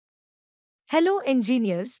Hello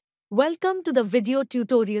engineers, welcome to the video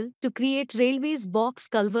tutorial to create Railways Box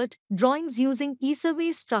Culvert drawings using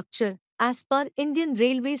ESurvey Structure as per Indian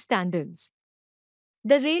Railway standards.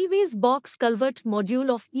 The Railways Box Culvert module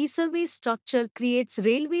of ESurvey Structure creates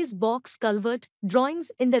Railways Box Culvert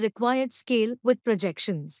drawings in the required scale with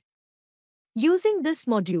projections. Using this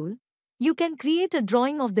module, you can create a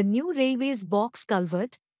drawing of the new Railways Box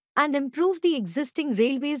Culvert and improve the existing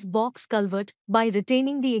Railways Box Culvert by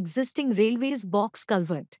retaining the existing Railways Box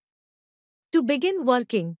Culvert. To begin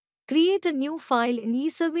working, create a new file in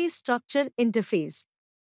ESurvey Structure interface.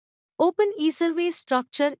 Open ESurvey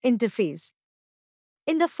Structure interface.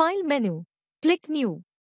 In the File menu, click New.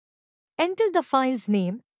 Enter the file's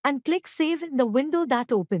name and click Save in the window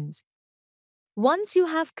that opens. Once you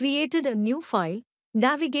have created a new file,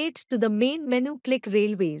 navigate to the main menu, click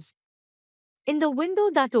Railways. In the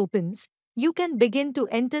window that opens, you can begin to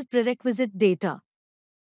enter prerequisite data.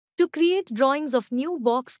 To create drawings of new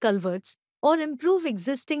box culverts or improve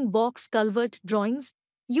existing box culvert drawings,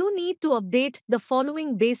 you need to update the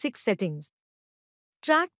following basic settings: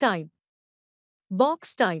 track type,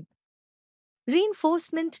 box type,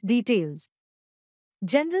 reinforcement details,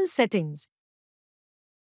 general settings.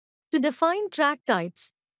 To define track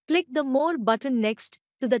types, click the More button next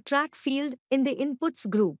to the track field in the Inputs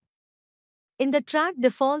group. In the Track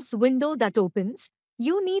Defaults window that opens,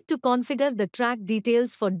 you need to configure the track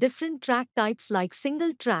details for different track types like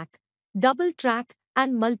single track, double track,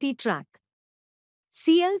 and multi-track.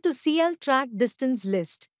 CL to CL track distance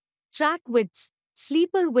list, track widths,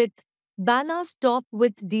 sleeper width, ballast top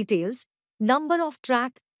width details, number of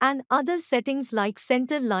track, and other settings like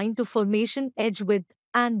center line to formation edge width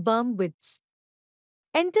and berm widths.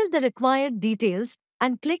 Enter the required details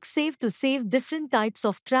and click Save to save different types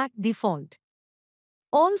of track default.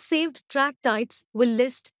 All saved track types will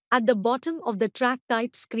list at the bottom of the track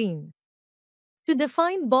type screen. To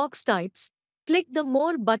define box types, click the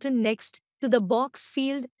More button next to the box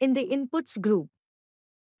field in the Inputs group.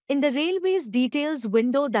 In the Railways Details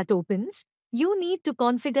window that opens, you need to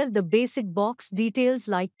configure the basic box details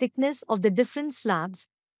like thickness of the different slabs,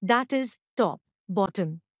 that is, top,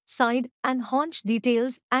 bottom, side and haunch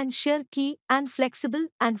details, and shear key and flexible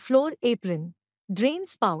and floor apron, drain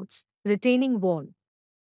spouts, retaining wall.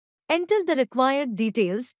 Enter the required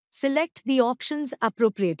details, select the options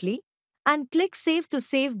appropriately, and click Save to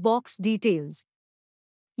save box details.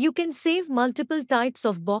 You can save multiple types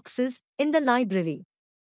of boxes in the library.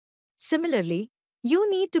 Similarly, you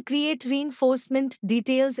need to create reinforcement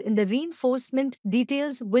details in the Reinforcement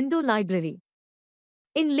Details window library.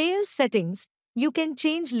 In Layers settings, you can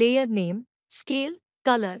change layer name, scale,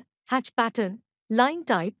 color, hatch pattern, line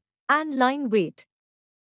type, and line weight.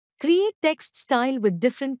 Create text style with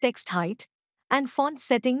different text height and font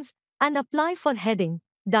settings and apply for heading,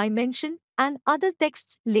 dimension, and other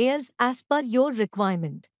text layers as per your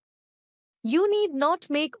requirement. You need not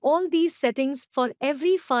make all these settings for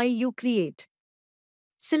every file you create.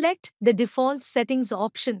 Select the default settings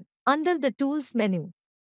option under the Tools menu.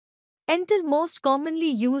 Enter most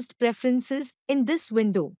commonly used preferences in this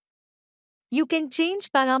window. You can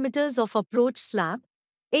change parameters of approach slab,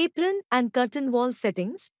 apron and curtain wall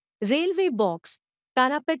settings, railway box,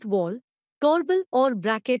 parapet wall, corbel or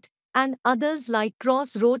bracket, and others like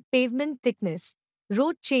cross road pavement thickness,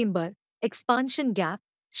 road chamber, expansion gap,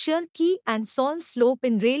 shear key and sol slope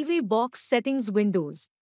in railway box settings windows.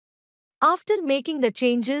 After making the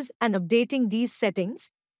changes and updating these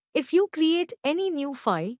settings, if you create any new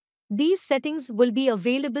file, these settings will be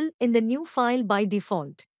available in the new file by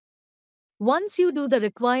default. Once you do the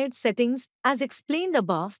required settings as explained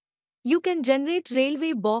above, you can generate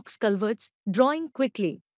Railway Box Culverts drawing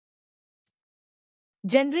quickly.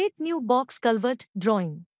 Generate new box culvert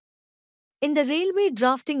drawing. In the Railway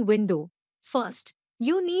Drafting window, first,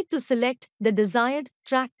 you need to select the desired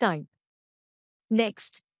track type.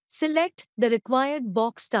 Next, select the required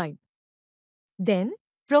box type. Then,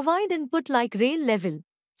 provide input like rail level,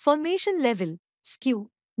 formation level, skew,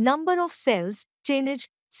 number of cells, chainage,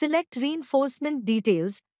 select reinforcement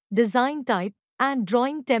details, design type, and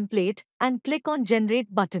drawing template and click on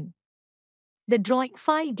Generate button. The drawing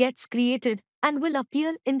file gets created and will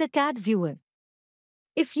appear in the CAD viewer.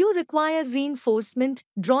 If you require reinforcement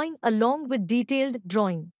drawing along with detailed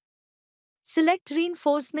drawing, select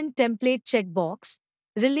Reinforcement Template checkbox,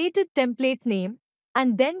 related template name,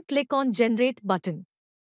 and then click on Generate button.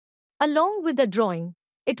 Along with the drawing,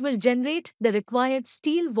 it will generate the required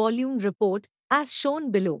steel volume report as shown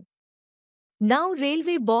below. Now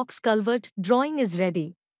Railway Box Culvert drawing is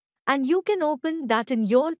ready, and you can open that in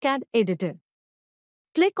your CAD editor.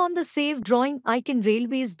 Click on the Save Drawing icon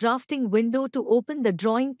Railways Drafting window to open the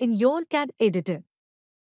drawing in your CAD editor.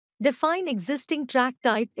 Define existing track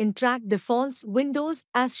type in Track Defaults windows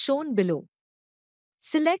as shown below.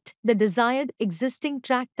 Select the desired existing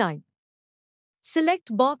track type.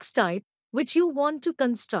 Select box type, which you want to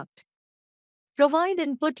construct. Provide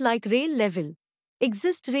input like rail level,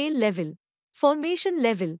 exist rail level, formation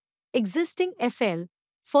level, existing FL,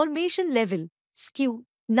 formation level, skew,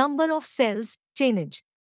 number of cells, chainage.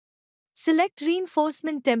 Select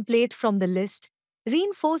reinforcement template from the list,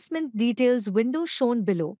 reinforcement details window shown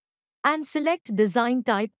below, and select design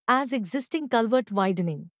type as existing culvert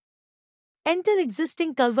widening. Enter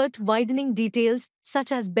existing culvert widening details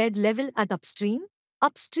such as bed level at upstream,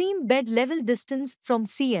 upstream bed level distance from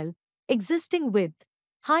CL, existing width,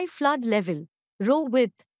 high flood level, row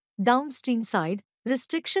width, downstream side,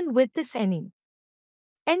 restriction width if any.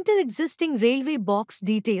 Enter existing railway box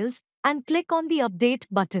details and click on the Update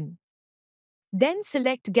button. Then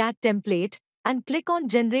select GAT template and click on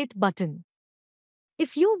Generate button.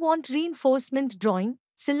 If you want reinforcement drawing,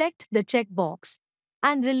 select the checkbox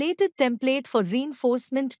and related template for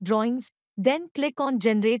reinforcement drawings, then click on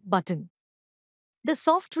Generate button. The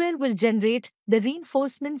software will generate the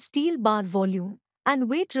reinforcement steel bar volume and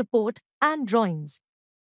weight report and drawings.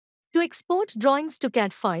 To export drawings to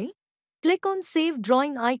CAD file, click on Save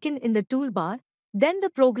Drawing icon in the toolbar, then the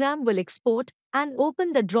program will export and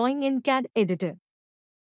open the drawing in CAD editor.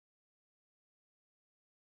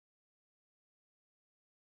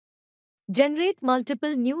 Generate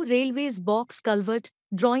multiple new Railways Box Culvert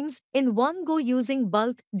drawings in one go using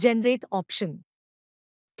Bulk Generate option.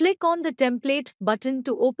 Click on the Template button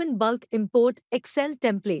to open Bulk Import Excel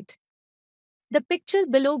template. The picture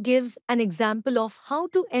below gives an example of how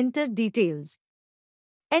to enter details.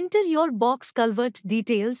 Enter your box culvert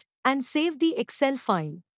details and save the Excel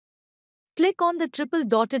file. Click on the triple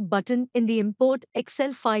dotted button in the Import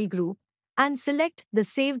Excel file group and select the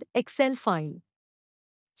saved Excel file.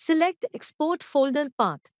 Select Export Folder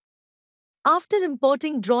Path. After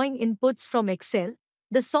importing drawing inputs from Excel,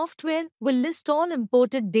 the software will list all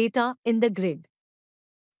imported data in the grid.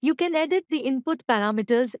 You can edit the input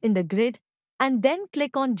parameters in the grid and then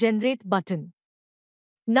click on Generate button.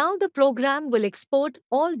 Now the program will export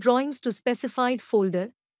all drawings to specified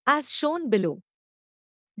folder as shown below.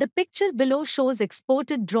 The picture below shows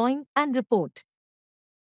exported drawing and report.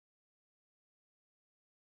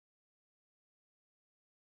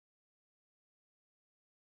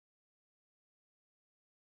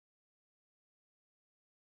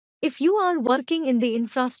 If you are working in the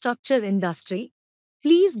infrastructure industry,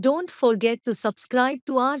 please don't forget to subscribe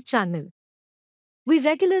to our channel. We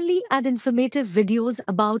regularly add informative videos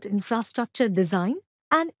about infrastructure design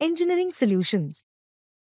and engineering solutions.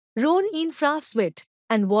 Road Infra Suite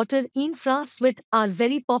and Water Infra Suite are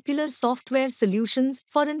very popular software solutions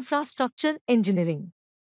for infrastructure engineering.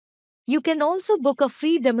 You can also book a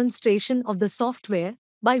free demonstration of the software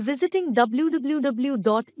by visiting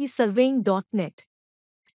www.esurveying.net.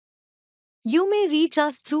 You may reach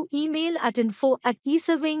us through email at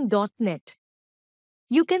info@esurveying.net.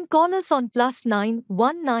 You can call us on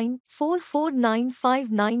 +919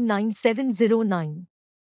 449599709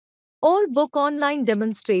 or book online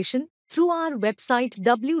demonstration through our website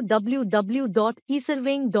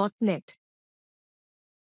www.esurveying.net.